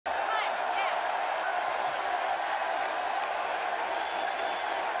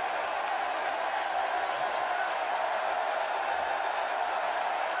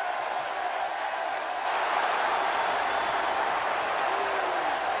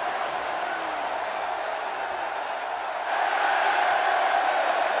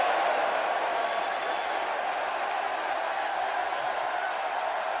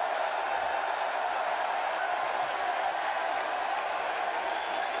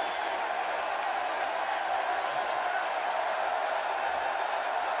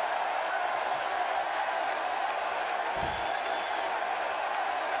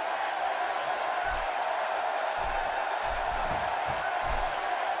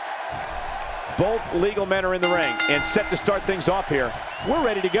Both legal men are in the ring and set to start things off here. We're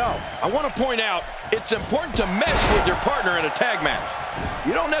ready to go. I want to point out, it's important to mesh with your partner in a tag match.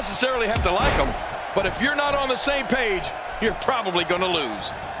 You don't necessarily have to like them, but if you're not on the same page, you're probably going to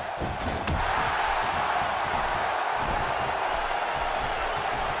lose.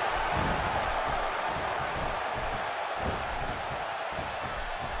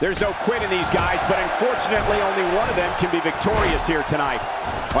 There's no quit in these guys, but unfortunately only one of them can be victorious here tonight.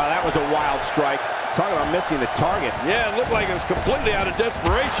 Wow, that was a wild strike. Talk about missing the target. Yeah, it looked like it was completely out of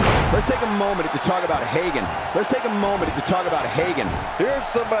desperation. Let's take a moment to talk about Heyman. Here's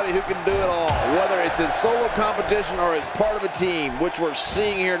somebody who can do it all, whether it's in solo competition or as part of a team, which we're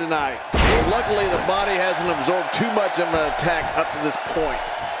seeing here tonight. Well, luckily, the body hasn't absorbed too much of an attack up to this point.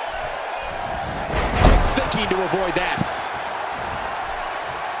 Thinking to avoid that.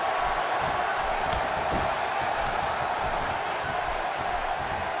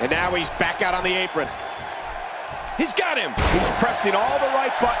 And now he's back out on the apron. He's got him. He's pressing all the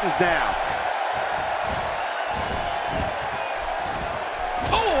right buttons now.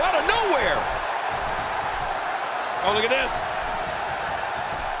 Oh, out of nowhere. Oh, look at this.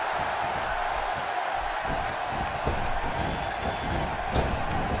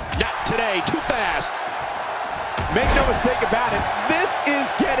 Not today, too fast. Make no mistake about it, this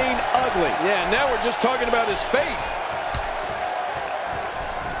is getting ugly. Yeah, now we're just talking about his face.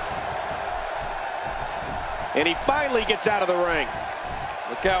 And he finally gets out of the ring.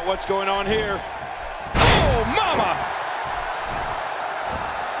 Look out what's going on here. Oh, mama!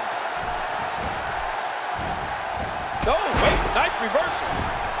 Oh, wait, nice reversal.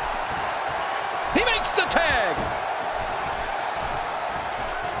 He makes the tag.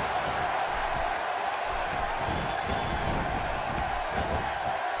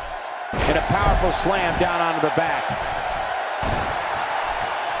 And a powerful slam down onto the back.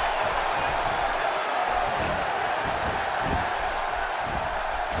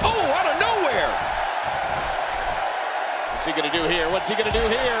 What's he going to do here? What's he going to do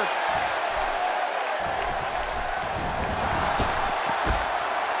here?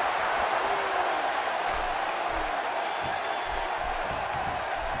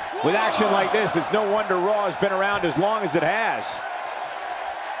 With action like this, it's no wonder Raw has been around as long as it has.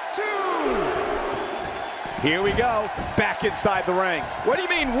 Here we go, back inside the ring. What do you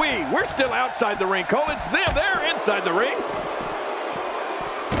mean we? We're still outside the ring, Cole. It's them. They're inside the ring.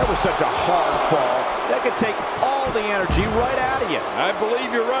 That was such a hard fall. That could take all the energy right out of you. I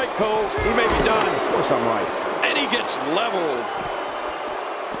believe you're right, Cole. He may be done. Of course I'm right. And he gets leveled.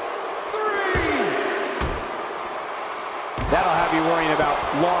 3. That'll have you worrying about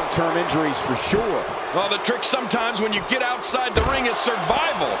long-term injuries for sure. Well, the trick sometimes when you get outside the ring is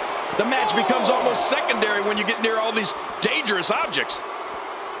survival. The match becomes almost secondary when you get near all these dangerous objects.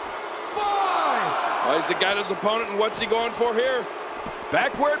 5. Well, he's got his opponent, and what's he going for here?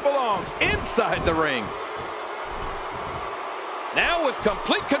 Back where it belongs, inside the ring. Now with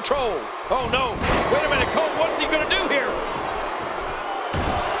complete control. Oh, no. Wait a minute, Cole. What's he going to do here?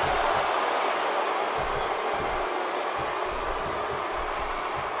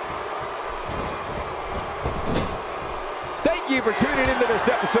 Thank you for tuning into this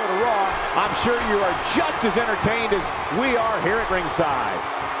episode of Raw. I'm sure you are just as entertained as we are here at ringside.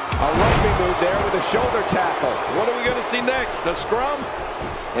 A rugby move there with a shoulder tackle. What are we going to see next? A scrum?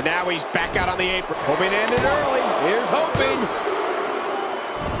 And now he's back out on the apron. Hoping to end it early. Here's hoping.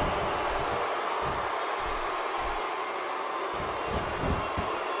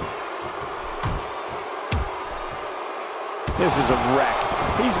 This is a wreck.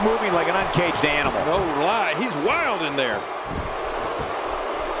 He's moving like an uncaged animal. No lie. He's wild in there.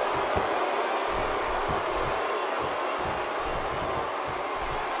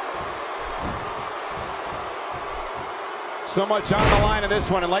 So much on the line in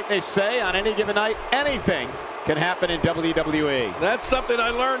this one, and like they say, on any given night, anything can happen in WWE. That's something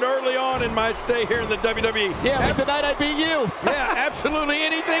I learned early on in my stay here in the WWE. Yeah, like the night I beat you. Yeah, absolutely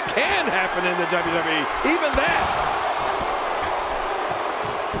anything can happen in the WWE. Even that.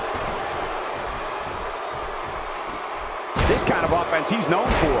 This kind of offense he's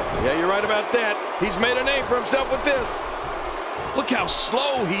known for. Yeah, you're right about that. He's made a name for himself with this. Look how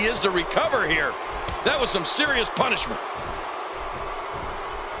slow he is to recover here. That was some serious punishment.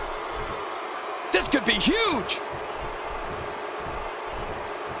 This could be huge.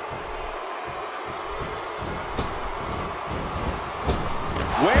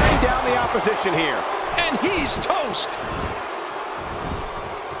 Wearing down the opposition here. And he's toast.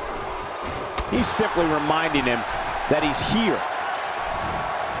 He's simply reminding him that he's here.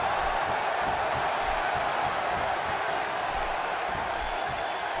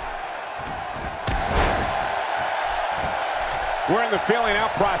 We're in the feeling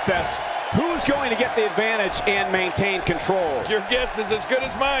out process. Who's going to get the advantage and maintain control? Your guess is as good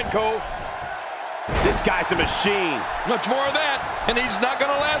as mine, Cole. This guy's a machine. Much more of that, and he's not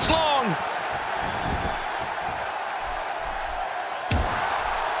going to last long.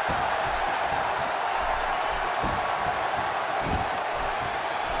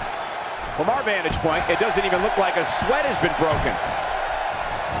 From our vantage point, it doesn't even look like a sweat has been broken.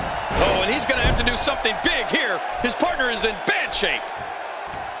 Oh, and he's going to have to do something big here. His partner is in bad shape.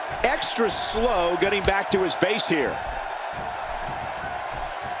 Extra slow getting back to his base here.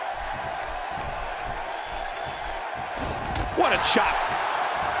 What a chop.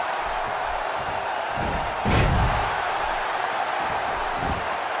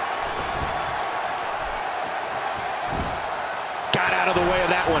 Got out of the way of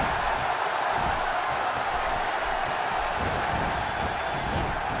that one.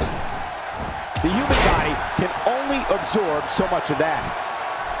 The human body can only absorb so much of that.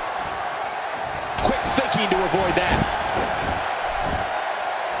 Quick thinking to avoid that.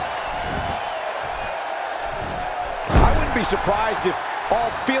 I wouldn't be surprised if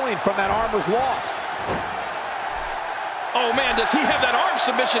all feeling from that arm was lost. Oh, man, does he have that arm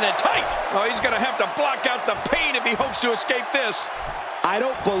submission in tight? Oh, he's going to have to block out the pain if he hopes to escape this. I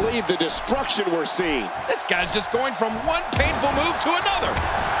don't believe the destruction we're seeing. This guy's just going from one painful move to another.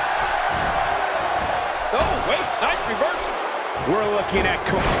 Oh, wait, nice reversal. We're looking at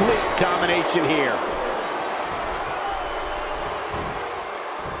complete domination here.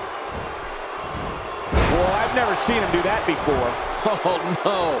 Well, I've never seen him do that before. Oh,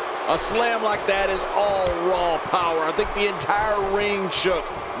 no. A slam like that is all raw power. I think the entire ring shook.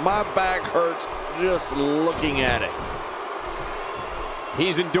 My back hurts just looking at it.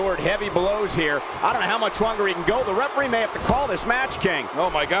 He's endured heavy blows here. I don't know how much longer he can go. The referee may have to call this match, King. Oh,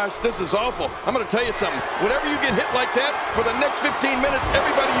 my gosh, this is awful. I'm going to tell you something. Whenever you get hit like that, for the next 15 minutes,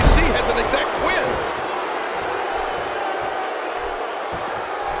 everybody you see has an exact win.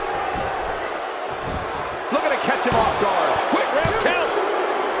 Looking to catch him off guard. Quick ref count.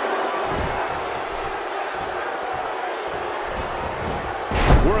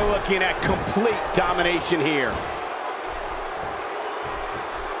 We're looking at complete domination here.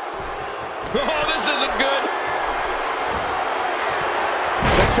 Oh, this isn't good.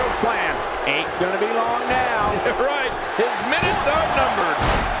 The choke slam ain't gonna be long now. You're right. His minutes are numbered.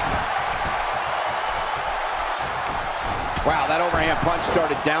 Wow, that overhand punch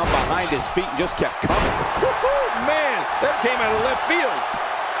started down behind his feet and just kept coming. Man, that came out of left field.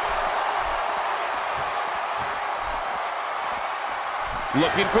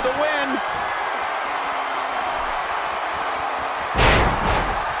 Looking for the win.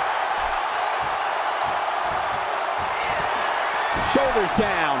 Shoulders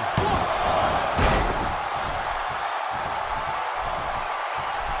down.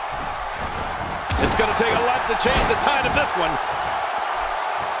 It's going to take a lot to change the tide of this one.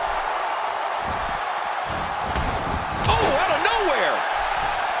 Oh, out of nowhere.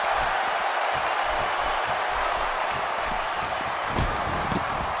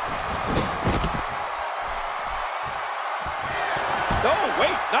 Oh,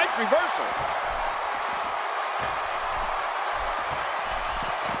 wait, nice reversal.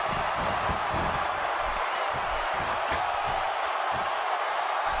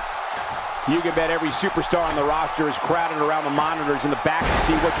 You can bet every superstar on the roster is crowded around the monitors in the back to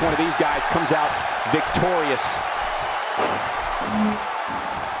see which one of these guys comes out victorious.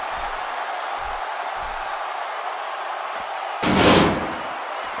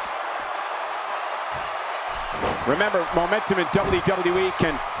 Remember, momentum in WWE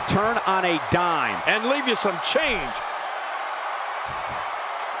can turn on a dime. And leave you some change.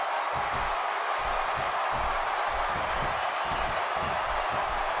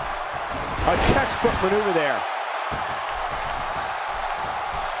 A textbook maneuver there.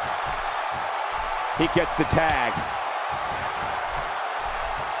 He gets the tag.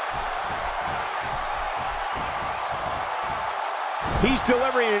 He's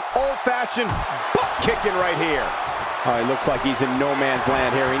delivering an old-fashioned butt kicking right here. Oh, it looks like he's in no man's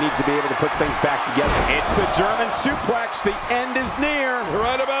land here. He needs to be able to put things back together. It's the German suplex. The end is near. You're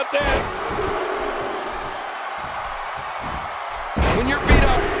right about that. When you're beat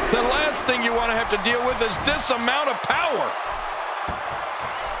up, the last thing you want to have to deal with is this amount of power.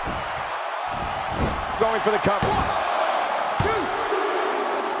 Going for the cover. 1, 2.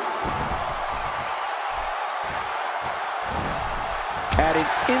 Adding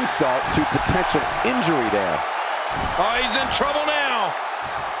insult to potential injury there. Oh, he's in trouble now.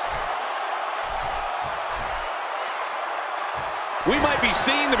 We might be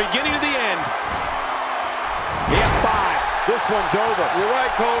seeing the beginning of the end. The F5. This one's over. You're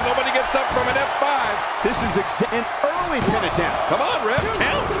right, Cole. Nobody gets up from an F5. This is an early pin attempt. Come on, ref,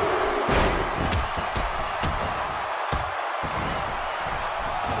 count.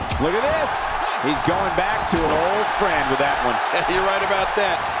 Look at this. He's going back to an old friend with that one. You're right about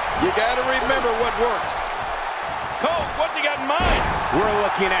that. You got to remember what works. Cole, what's he got in mind? We're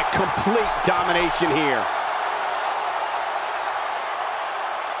looking at complete domination here.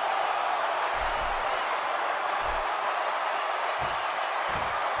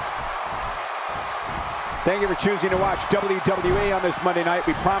 Thank you for choosing to watch WWE on this Monday night.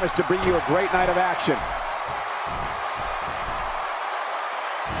 We promise to bring you a great night of action.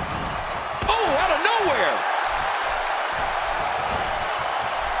 Oh, out of nowhere!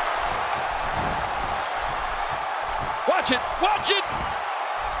 Watch it! Watch it!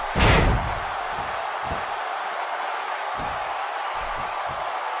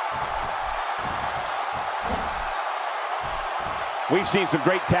 We've seen some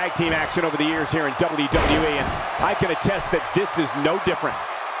great tag team action over the years here in WWE, and I can attest that this is no different.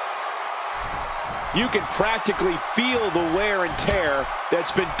 You can practically feel the wear and tear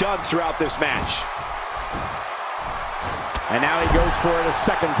that's been done throughout this match. And now he goes for it a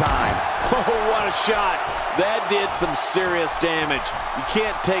second time. Oh, what a shot. That did some serious damage. You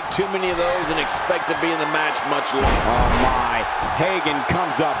can't take too many of those and expect to be in the match much longer. Oh, my. Heyman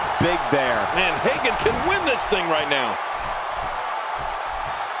comes up big there. Man, Heyman can win this thing right now.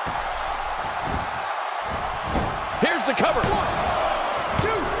 Here's the cover. 1,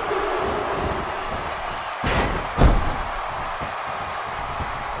 2.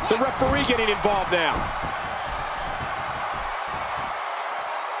 The referee getting involved now.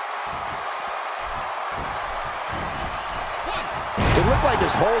 It looked like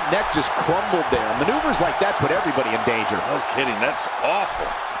his whole neck just crumbled there. Maneuvers like that put everybody in danger. No kidding, that's awful.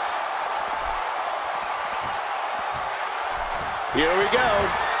 Here we go.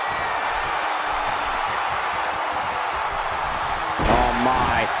 Oh,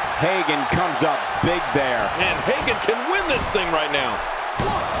 my. Heyman comes up big there. Man, Heyman can win this thing right now. 1,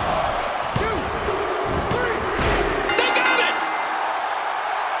 2, 3. They got it!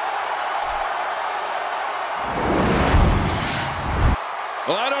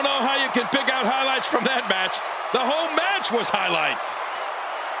 Well, I don't know how you can pick out highlights from that match. The whole match was highlights.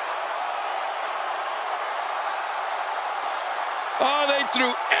 Oh, they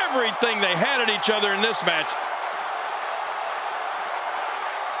threw everything they had at each other in this match.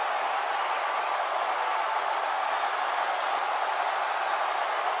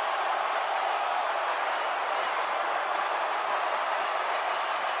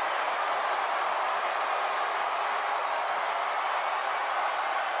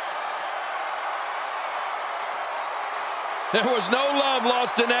 There was no love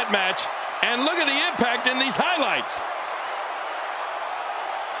lost in that match. And look at the impact in these highlights.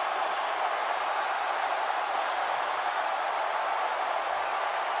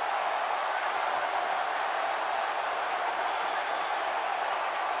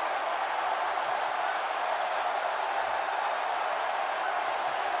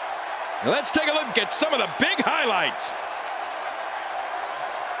 Let's take a look at some of the big highlights.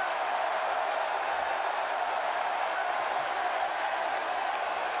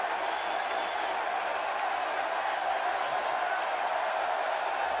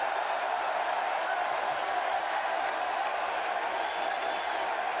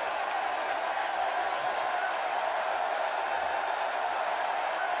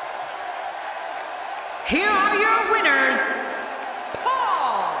 Here are your winners,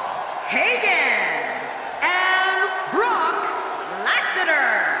 Heyman and Brock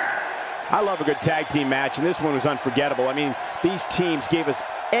Lesnar. I love a good tag team match, and this one was unforgettable. I mean, these teams gave us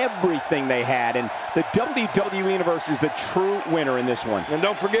everything they had, and the WWE Universe is the true winner in this one. And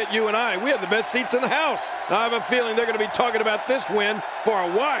don't forget, you and I, we had the best seats in the house. I have a feeling they're going to be talking about this win for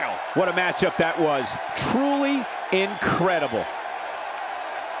a while. What a matchup that was. Truly incredible.